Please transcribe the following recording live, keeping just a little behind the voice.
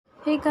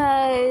Hey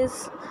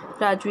guys,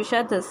 Rajvi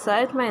Shah this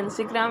side. My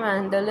Instagram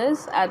handle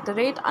is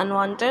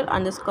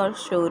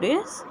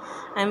 @unwanted_stories.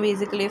 I'm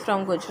basically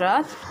from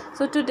Gujarat.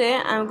 So today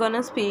I'm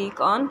gonna speak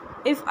on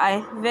if I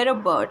were a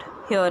bird.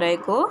 Here I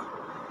go.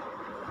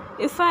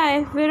 If I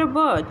were a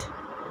bird,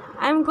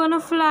 I'm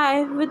gonna fly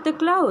with the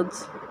clouds.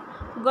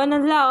 Gonna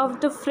love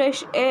the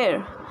fresh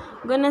air.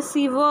 Gonna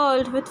see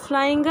world with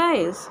flying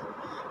eyes.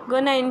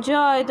 Gonna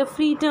enjoy the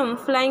freedom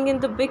flying in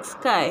the big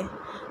sky.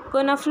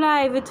 Gonna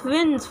fly with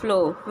winds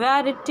flow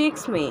where it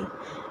takes me.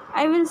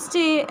 I will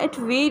stay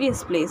at various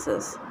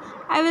places.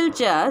 I will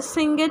just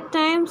sing at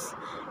times.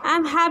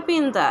 I'm happy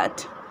in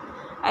that.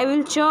 I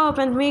will chirp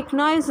and make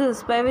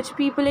noises by which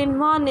people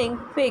in morning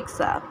wakes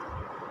up.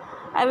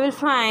 I will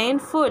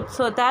find food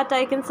so that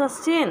I can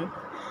sustain.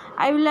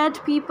 I will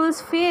add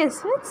people's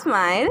face with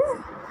smile.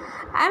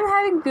 I'm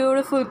having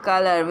beautiful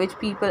color which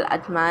people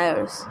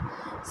admires.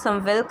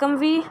 Some welcome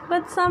me,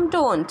 but some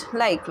don't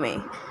like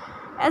me,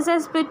 as I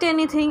spit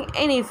anything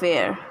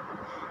anywhere.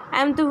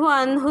 I'm the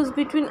one who's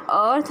between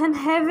earth and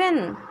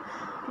heaven.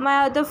 My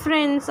other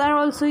friends are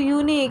also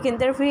unique in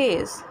their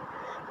ways,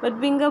 but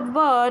being a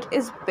bird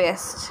is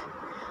best.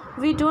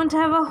 We don't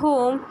have a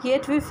home,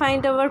 yet we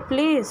find our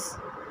place.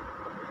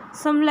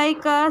 Some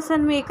like us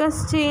and make us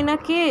stay in a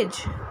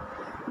cage.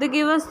 They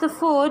give us the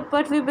food,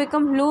 but we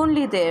become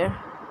lonely there.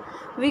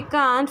 We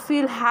can't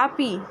feel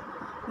happy.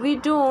 We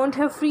don't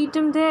have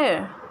freedom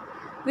there.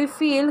 We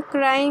feel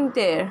crying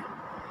there.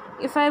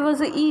 If I was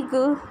an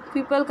eagle,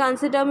 people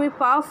consider me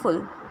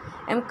powerful.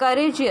 I'm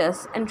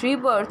courageous and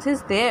rebirth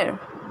is there.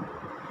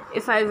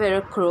 If I were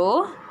a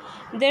crow,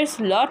 there's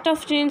lot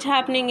of change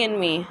happening in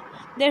me.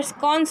 There's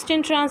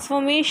constant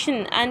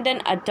transformation and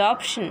an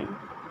adoption.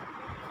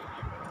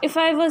 If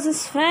I was a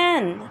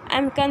swan,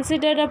 I'm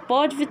considered a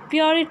bird with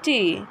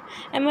purity.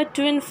 I'm a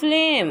twin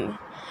flame,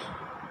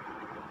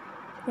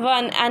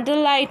 one and a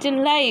light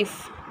in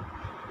life.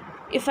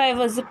 If I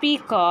was a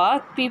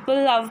peacock, people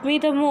love me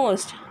the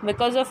most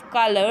because of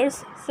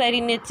colors,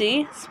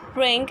 serenity,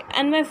 spring,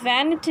 and my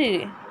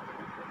vanity.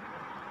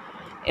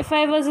 If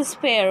I was a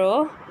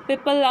sparrow,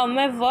 people love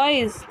my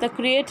voice, the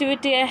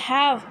creativity I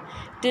have,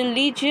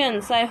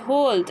 diligence I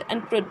hold,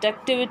 and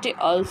productivity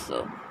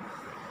also.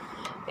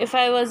 If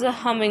I was a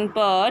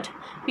hummingbird,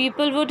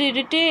 people would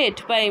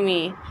irritate by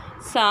me.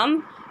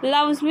 Some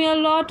loves me a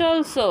lot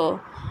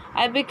also.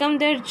 I become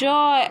their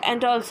joy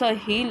and also a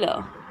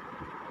healer.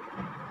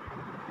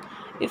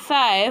 If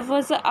I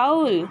was an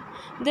owl,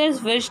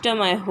 there's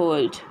wisdom I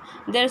hold.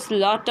 There's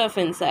lot of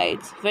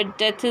insights, where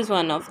death is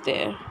one of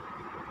there.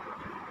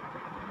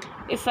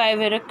 If I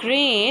were a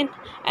crane,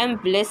 I'm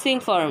blessing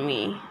for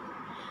me.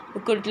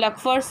 Good luck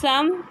for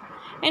some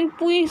and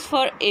peace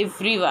for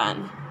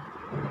everyone.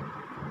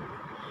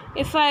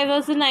 If I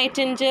was a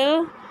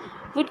nightingale,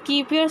 would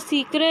keep your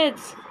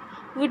secrets,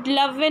 would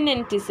love and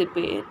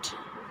anticipate.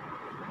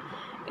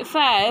 If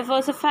I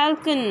was a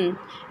falcon,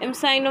 I'm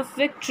sign of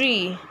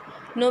victory,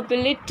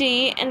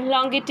 nobility and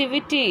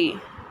longevity.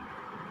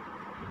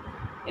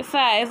 If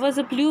I was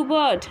a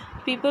bluebird,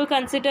 people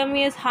consider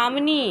me as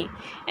harmony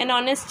and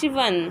honesty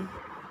one.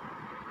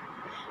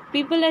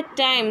 People at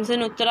times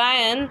in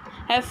Uttarayan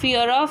have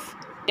fear of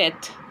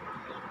death.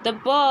 The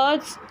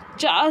birds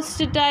just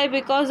die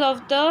because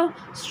of the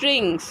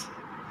strings.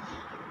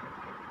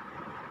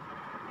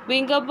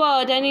 Being a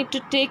bird, I need to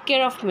take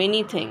care of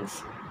many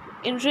things.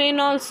 In rain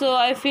also,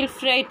 I feel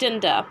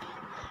frightened up.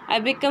 I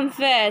become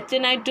wet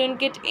and I don't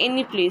get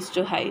any place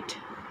to hide.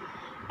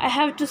 I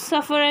have to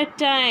suffer at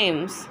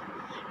times.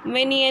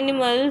 Many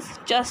animals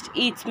just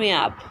eats me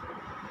up.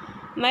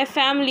 My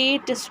family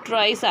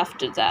destroys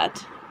after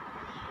that.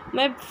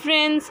 My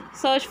friends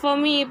search for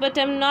me, but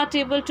I'm not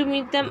able to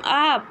meet them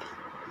up.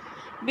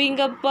 Being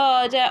a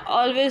bird, I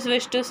always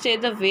wish to stay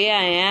the way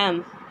I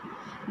am.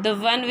 The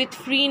one with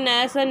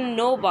freeness and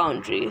no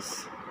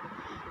boundaries.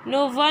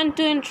 No one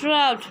to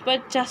interrupt,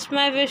 but just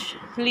my wish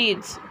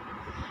leads.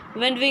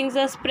 When wings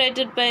are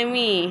spreaded by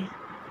me,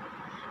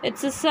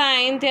 it's a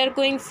sign they are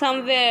going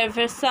somewhere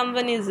where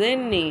someone is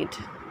in need.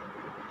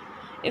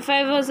 If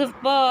I was a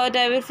bird,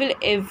 I will fill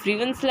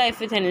everyone's life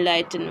with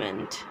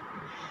enlightenment.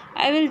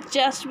 I will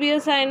just be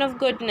a sign of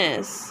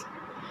goodness.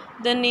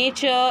 The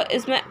nature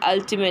is my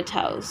ultimate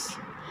house.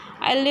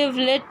 I live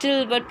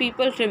little, but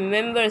people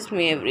remembers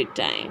me every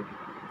time.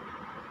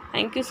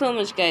 Thank you so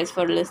much guys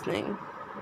for listening.